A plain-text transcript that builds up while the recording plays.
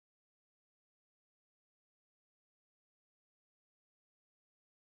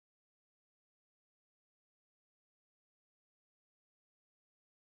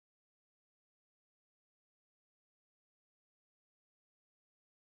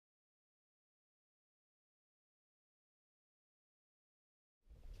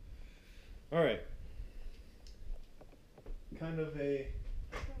All right. Kind of a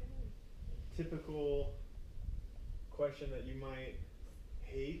typical question that you might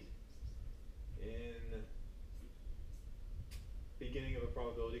hate in beginning of a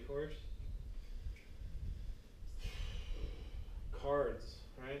probability course. Cards,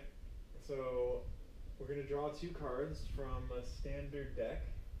 right? So we're going to draw 2 cards from a standard deck.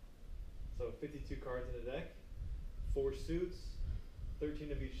 So 52 cards in a deck, 4 suits,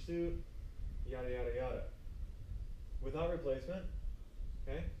 13 of each suit, yada yada yada. Without replacement,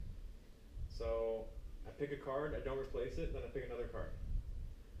 okay? So I pick a card, I don't replace it, then I pick another card.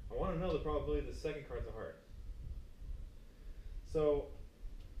 I want to know the probability the second card's a heart. So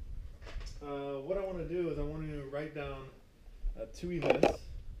what I want to do is I want to write down 2 events.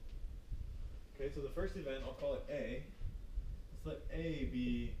 Okay, so the first event, I'll call it A. Let's let A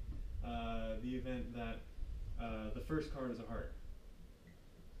be the event that the first card is a heart.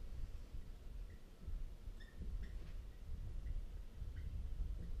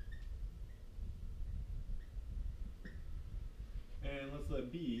 And let's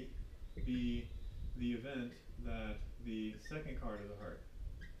let B be the event that the second card is a heart.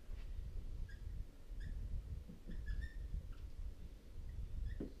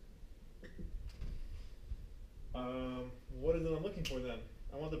 What is it I'm looking for then?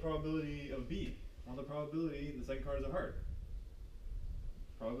 I want the probability of B. I want the probability the second card is a heart.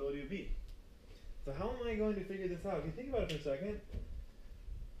 Probability of B. So how am I going to figure this out? If you think about it for a second,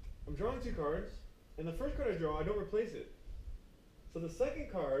 I'm drawing 2 cards, and the first card I draw, I don't replace it. So the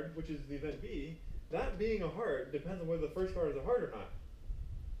second card, which is the event B, that being a heart depends on whether the first card is a heart or not.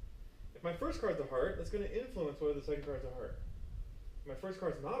 If my first card's a heart, that's going to influence whether the second card's a heart. If my first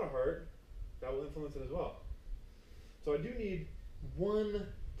card's not a heart, that will influence it as well. So I do need one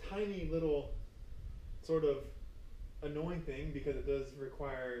tiny little sort of annoying thing, because it does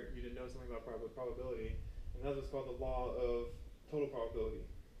require you to know something about probability, and that's what's called the law of total probability.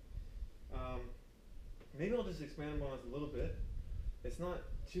 Maybe I'll just expand on this a little bit. It's not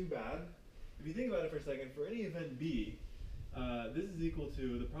too bad. If you think about it for a second, for any event B, this is equal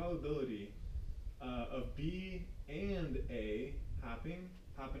to the probability of B and A happening,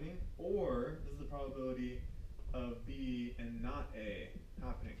 or this is the probability of B and not A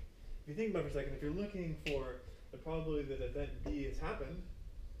happening. If you think about it for a second, if you're looking for the probability that event B has happened,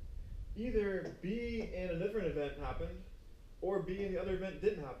 either B and a different event happened, or B and the other event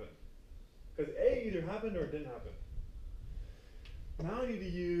didn't happen. Because A either happened or it didn't happen. Now I need to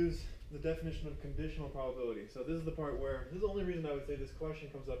use the definition of conditional probability. So this is the part where, this is the only reason I would say this question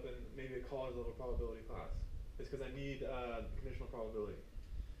comes up in maybe a college level probability class. It's because I need conditional probability.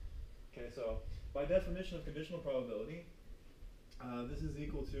 Okay, so by definition of conditional probability, this is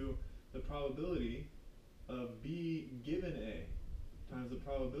equal to the probability of B given A times the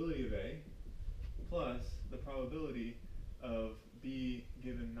probability of A plus the probability of B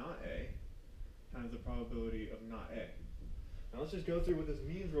given not A times the probability of not A. Now let's just go through what this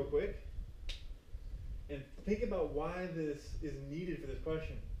means real quick and think about why this is needed for this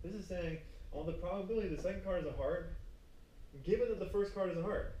question. This is saying I want the probability the second card is a heart given that the first card is a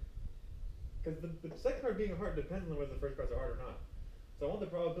heart. Because the second card being a heart depends on whether the first card's a heart or not. So I want the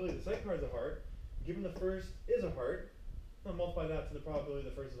probability the second card is a heart given the first is a heart. I'll multiply that to the probability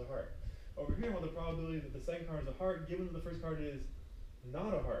the first is a heart. Over here I want the probability that the second card is a heart given that the first card is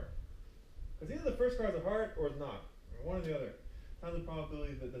not a heart. Because either the first card is a heart or it's not. One or the other. Times the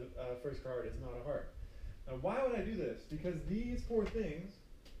probability that the first card is not a heart. Now why would I do this? Because these four things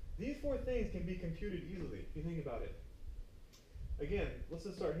can be computed easily if you think about it. Again, let's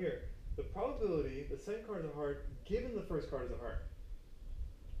just start here. The probability the second card is a heart given the first card is a heart.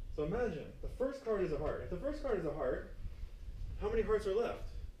 So imagine, the first card is a heart. If the first card is a heart, how many hearts are left?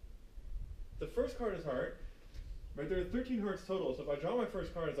 The first card is heart, right? There are 13 hearts total, so if I draw my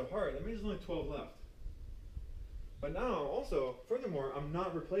first card as a heart, that means there's only 12 left. But now, also, furthermore, I'm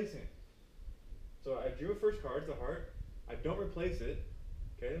not replacing. So I drew a first card, it's a heart, I don't replace it,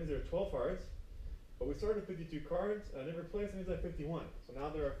 okay, that means there are 12 hearts, but we started with 52 cards, and I didn't replace it, means I have 51. So now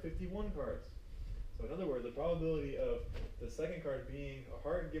there are 51 cards. So in other words, the probability of the second card being a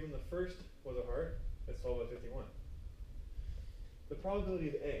heart given the first was a heart is 12 by 51. The probability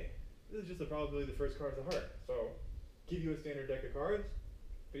of A. This is just the probability the first card is a heart. So give you a standard deck of cards,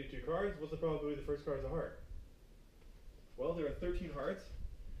 52 cards, what's the probability the first card is a heart? Well, there are 13 hearts,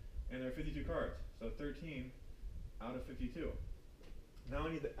 and there are 52 cards. So 13 out of 52. Now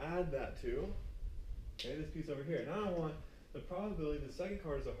I need to add that to, okay, this piece over here. Now I want the probability the second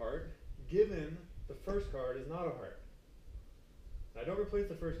card is a heart given the first card is not a heart. I don't replace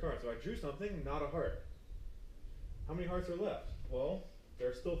the first card, so I drew something, not a heart. How many hearts are left? Well, there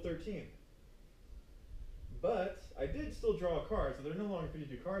are still 13. But I did still draw a card, so they're no longer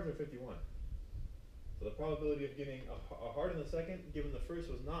 52 cards, they're 51. So the probability of getting a heart in the second, given the first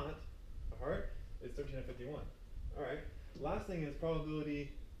was not a heart, is 13 out of 51. Alright, last thing is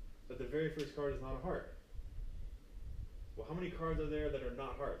probability that the very first card is not a heart. Well, how many cards are there that are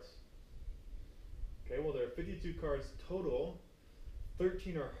not hearts? Okay, well there are 52 cards total,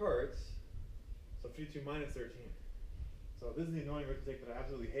 13 are hearts, so 52 minus 13. So this is the annoying arithmetic that I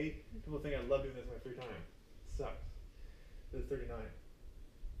absolutely hate. People think I love doing this in my free time. It sucks. This is 39.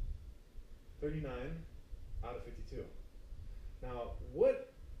 39 out of 52. Now,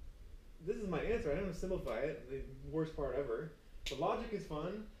 this is my answer. I don't want to simplify it, the worst part ever. The logic is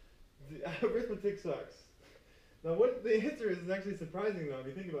fun. The arithmetic sucks. Now, what the answer is actually surprising, though, if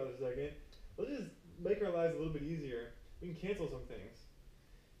you think about it a second. Let's just make our lives a little bit easier. We can cancel some things.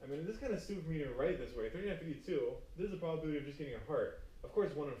 I mean, this is kind of stupid for me to write it this way. 39 out of 52, this is the probability of just getting a heart. Of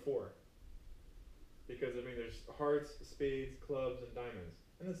course, 1 in 4. Because, I mean, there's hearts, spades, clubs, and diamonds.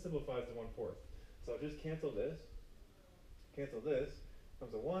 And this simplifies to 1/4. So just cancel this, becomes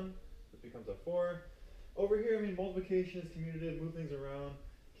a 1, this becomes a 4. Over here, I mean, multiplication is commutative, move things around.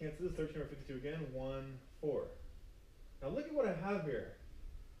 Cancel this, 13 over 52 again, 1, 4. Now look at what I have here.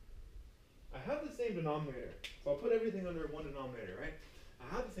 I have the same denominator, so I'll put everything under one denominator, right?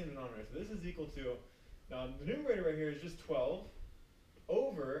 I have the same denominator, so this is equal to, now the numerator right here is just 12,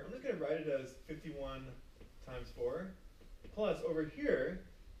 over, I'm just going to write it as 51 times 4, plus over here,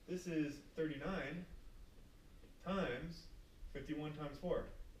 this is 39 times 51 times 4.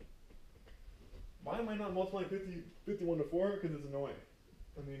 Why am I not multiplying 51 to 4? Because it's annoying.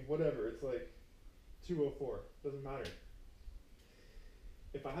 I mean, whatever, it's like 204, doesn't matter.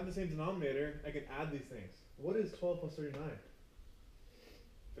 If I have the same denominator, I can add these things. What is 12 plus 39?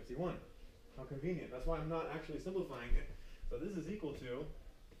 51. How convenient. That's why I'm not actually simplifying it. So this is equal to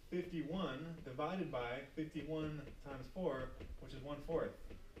 51 divided by 51 times 4, which is 1/4.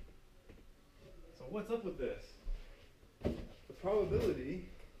 So what's up with this? The probability,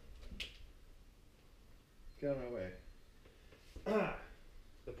 get out of my way.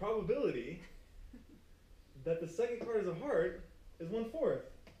 The probability that the second card is a heart is 1/4.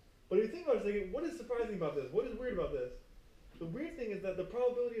 But if you think about it a second, what is surprising about this? What is weird about this? The weird thing is that the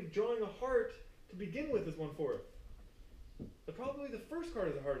probability of drawing a heart to begin with is 1/4. The probability the first card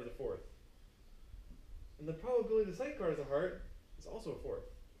is a heart is 1/4. And the probability the second card is a heart is also 1/4.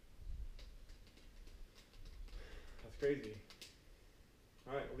 That's crazy.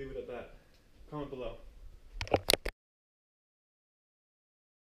 Alright, we'll leave it at that. Comment below.